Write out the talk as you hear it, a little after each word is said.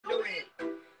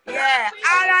Yeah,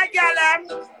 all right, girl.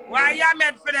 Why you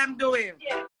meant for them doing?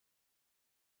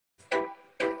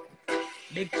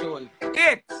 Big tune.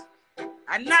 Hit.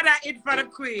 Another hit for the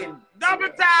queen. Double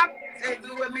tap.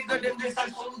 Everywhere me go, them this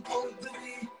and so do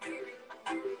it.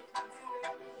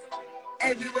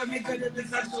 Everywhere me go, them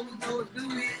this and so do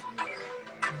it.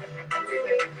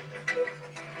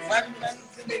 One man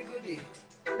to the goodie.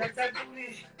 That's a do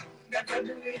it. That's a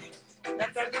do it.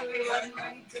 That's a do it. One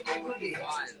man to the goodie.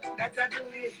 That's a do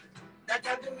it. That's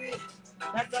a do it.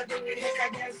 That's a do it. I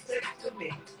can't stick to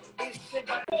me. It's shit.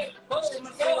 She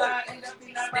must go out and up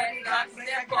in a body. I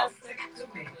can't stick to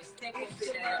me. It's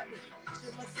shit. She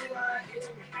must go out.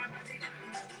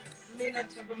 Me not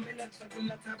trouble,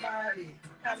 not a body.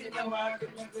 I mean, I want to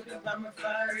make it up, I'm a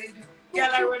fire. Girl,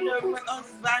 I run up my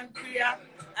husband clear.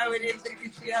 I will take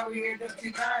it here, we hear the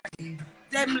body.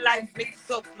 Them life mixed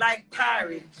up like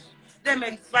porridge. Them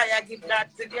expire, give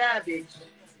that to garbage.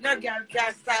 No girl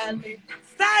can style me.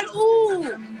 Style,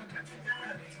 ooh!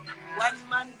 One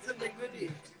man to the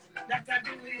goodie. That I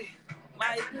do it.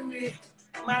 My do it.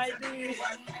 My do it.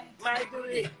 My do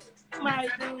it. My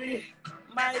do it.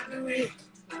 My do it.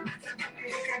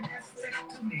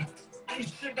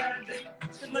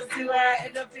 She must see where I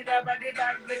end up in her body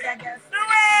bag, but I guess. No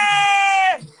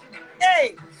way!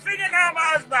 Hey, sing it now, my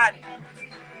husband.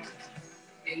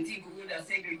 And people would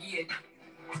segregate.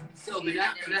 So we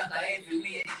not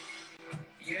everywhere.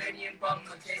 Your name from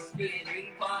my chest plate.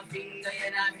 Ring palm finger,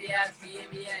 you're not there. See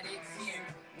me next year.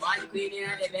 One queen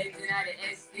in the bed in the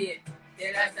estate.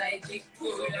 Tell us I chick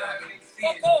pull her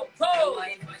experience.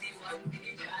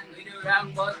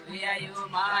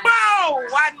 Bow!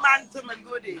 One man to my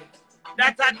goodie.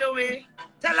 That's a do it.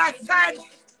 Tell us side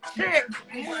chick.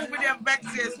 Move with your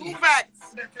vexes. Who vex?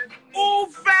 Who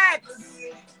vex?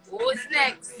 Who's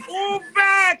next? Who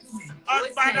vex?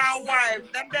 Husband and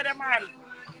wife. Them dead man.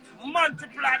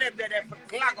 Multiply them dead for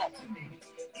clog up.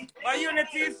 But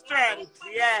unity is strength.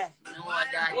 Yeah.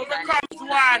 Overcomes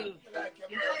one.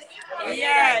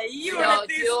 Yeah.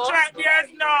 Unity is strength. There's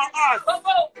no us.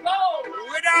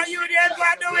 Without you, there's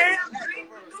what do it?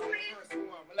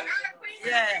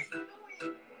 Yeah.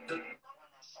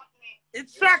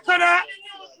 It's track on that.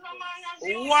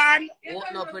 One.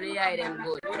 Open up for the item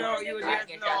good. Without you, there's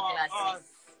no us.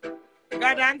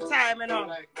 God and time, you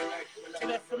know.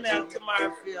 Today for me and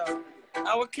tomorrow for you.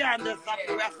 And we can't just have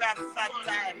to have sad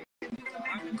time.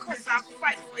 Because I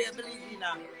fight for your belief, you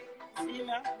know. You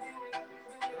know?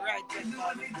 Right, yes,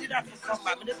 man. We did that for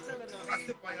somebody. Just tell you.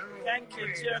 Thank you.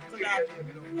 Cheers to that.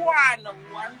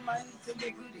 One man to be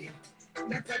goodie.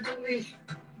 That I do it.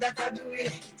 That I do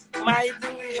it. My do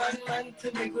it. One man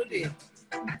to be goodie.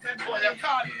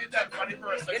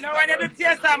 You know when you do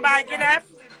tear somebody, get up?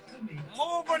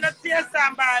 Move on the tear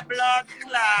somebody, blood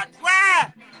clot.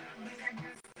 Where?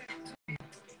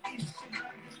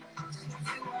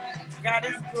 God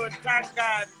is good, thank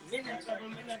God. Me not trouble,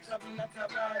 not a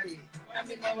body. I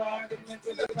mean, I want to make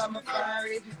it up, I'm a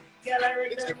fire. Girl, I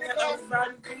read them, I'm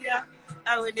from here.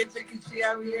 I will take it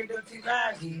here, we hear dirty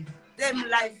body. Them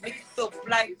life mixed up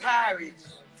like porridge.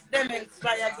 Them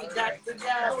expire, get that to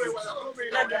garbage.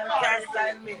 Not them can't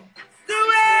style me. Do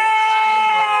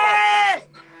it!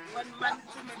 One man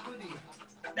to me goodie.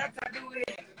 That's a do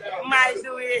it. My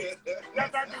do it.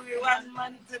 That's a do it. One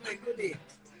man to me goodie.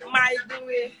 My do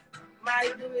it.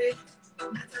 My do it.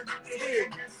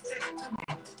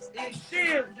 It's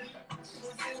shield.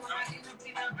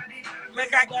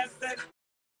 Make I get set.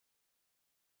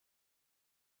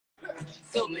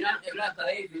 So me not the black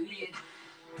every week.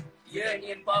 Your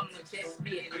name from the chest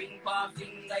plate. Ring palm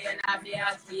finger, you're not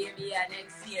there. See me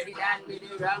next year. We done with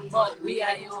the wrong, but we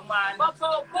are human.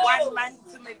 One man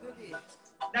to me goodie.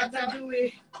 That I do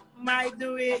it. My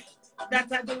do it.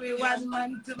 That I do it. One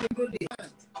man to me goodie.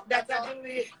 That I do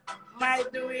it. My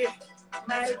do it.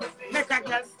 My make a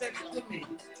girl step to me.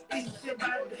 It's your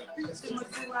body. She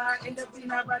must see why I end up in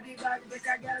her body bag. Make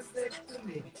a girl step to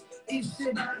me. It's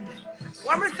your body.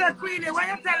 What me say, Queenie? What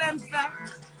you tell them, sir?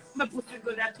 My pussy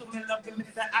good at to me, love me,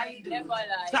 say I do.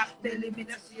 Stop telling me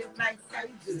that she is like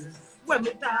sizes. When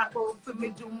me talk about for me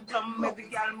doom come, every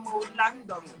girl move long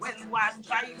down. When one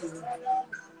try you.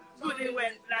 Goody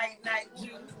went like night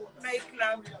June. Make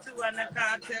love to and I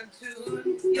can't tell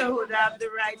tune. You would have the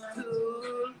right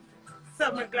tool. So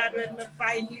I'm glad when me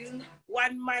find you.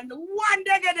 One man, one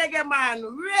dege man.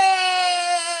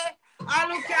 Ray! All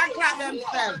who can't clap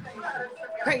themselves.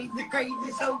 Crazy,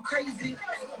 crazy, so crazy.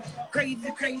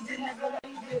 Crazy, crazy, never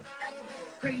lazy.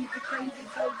 Crazy, crazy,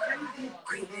 so crazy.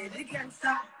 Crazy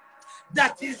gangster.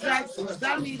 That is right.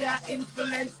 Social media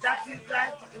influence. That is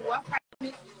right. You are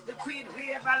fighting the queen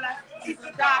we ever like. It's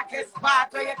the darkest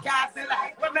part where you can't see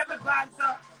light. Remember,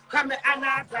 so Come and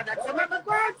answer that. Remember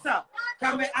God, sir?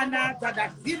 Come and answer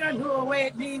that. You don't know what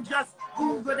it means. Just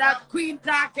Google that. Queen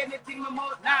talk anything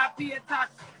about now. Pay talk.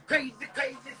 Crazy,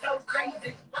 crazy, so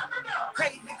crazy.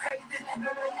 Crazy, crazy.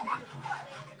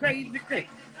 Crazy, crazy.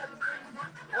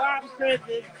 Oh, I'm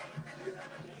crazy.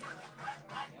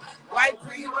 White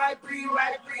free, white free,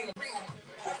 white free.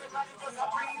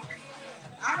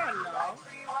 I don't know.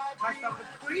 Myself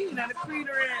a queen and a queen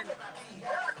are in.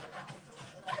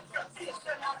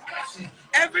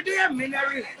 Every day I'm in a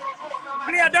ring.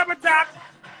 Play a double tap.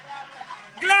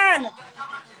 Glenn!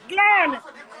 Glenn!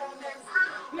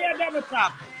 Play a double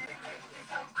tap.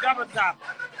 Double tap.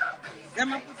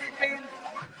 Them a pussy clean.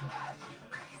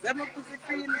 Them a pussy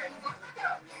clean.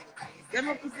 Them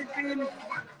a pussy clean.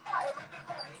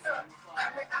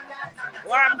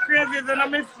 Well, I'm crazy than a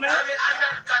miss.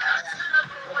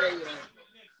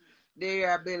 There you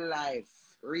are, build life.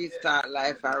 Restart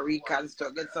life and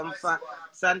reconstruct. Get some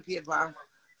sandpaper.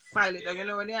 File it down. You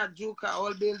know when you have juke out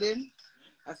whole building?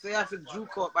 I say you have to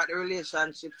juke up at the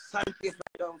relationship. Sandpaper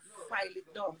down. File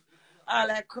it down. All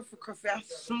like coffee, I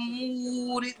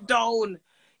smooth it down.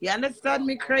 You understand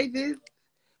me, crazy?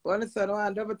 When the son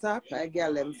want double tap, I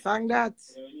get them sang that.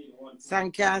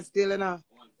 Sang can't steal enough.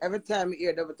 Every time I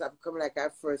hear double tap, come like I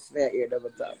first hear double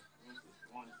tap.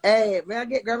 Hey, may I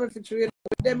get grabbing for trade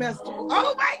with them?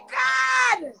 Oh my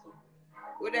God!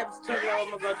 With them struggle, oh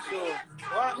my God, show.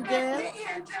 What there?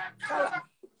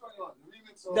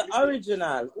 The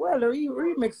original. Well, the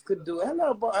remix could do.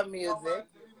 Hello, but music.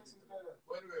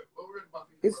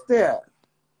 It's there.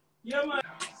 Yeah, man.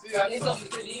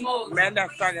 Man, that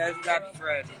song is not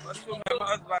friend. What's wrong with my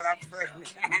husband and friend?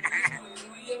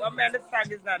 Well, man, the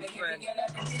song is not friend.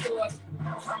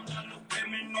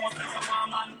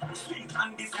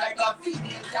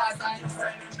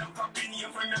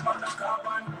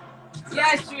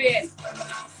 Yeah, straight.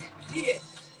 Yeah.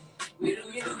 We do.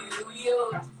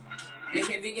 Make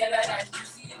every girl that you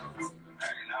see.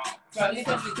 From the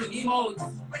top to the mouth.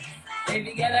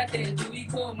 Every girl I tell to we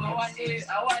come. I want to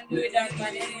do that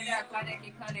man.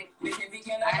 Connect. Make every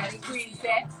girl I have queen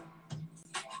set.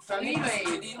 From the way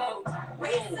to the mouth.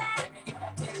 Right there.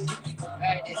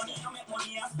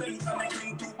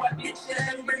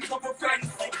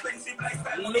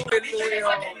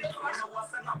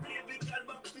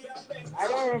 I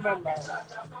don't remember.